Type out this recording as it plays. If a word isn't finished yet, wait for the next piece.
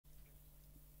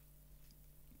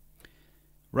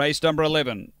Race number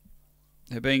 11.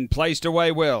 They're being placed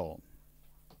away well.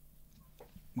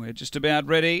 We're just about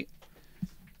ready.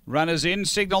 Runners in,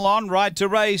 signal on, right to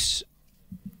race.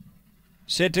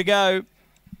 Set to go.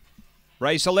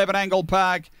 Race 11, Angle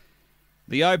Park.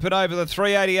 The open over the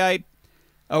 388.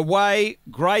 Away,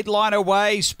 great line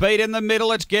away, speed in the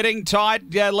middle, it's getting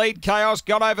tight. Lead Chaos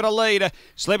got over to lead.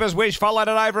 Slipper's Wish followed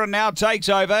it over and now takes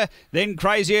over. Then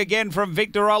Crazy again from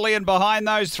Victor Ollie, and behind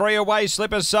those three away,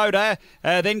 Slipper's Soda.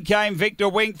 Then came Victor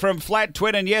Wink from Flat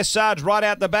Twin, and Yes Sarge right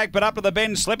out the back, but up to the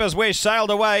bend, Slipper's Wish sailed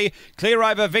away. Clear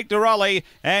over Victor Ollie,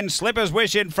 and Slipper's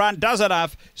Wish in front does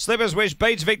enough. Slipper's Wish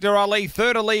beats Victor Ollie,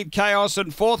 third to lead Chaos,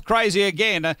 and fourth Crazy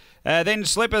again. Then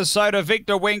Slipper's Soda,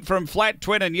 Victor Wink from Flat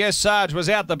Twin, and Yes Sarge was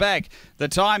out the back. The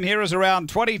time here is around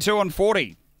 22 and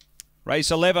 40.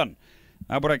 Race 11.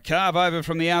 Able to carve over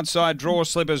from the outside draw,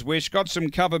 Slipper's Wish. Got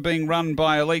some cover being run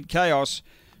by Elite Chaos.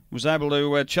 Was able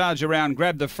to charge around,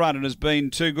 grab the front, and has been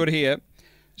too good here.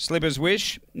 Slipper's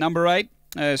Wish, number 8.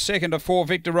 Second to 4,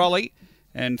 Victor Ollie.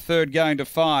 And third going to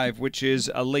 5, which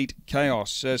is Elite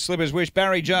Chaos. Slipper's Wish,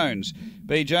 Barry Jones.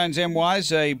 B. Jones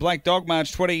M-Wise, a Black Dog,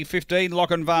 March 2015.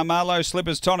 Lochinvar Marlow,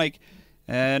 Slipper's Tonic.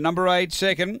 Number 8,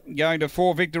 second. Going to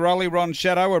 4, Victor Ollie, Ron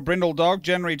Shadow, a Brindle Dog,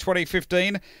 January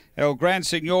 2015. El Grand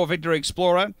Signor, Victor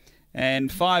Explorer.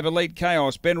 And 5, Elite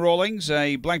Chaos. Ben Rawlings,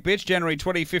 a Black Bitch, January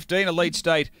 2015. Elite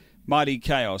State, Mighty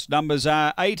Chaos. Numbers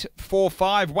are 8, 4,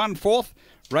 5, 1 4th.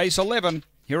 Race 11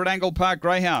 here at Angle Park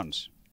Greyhounds.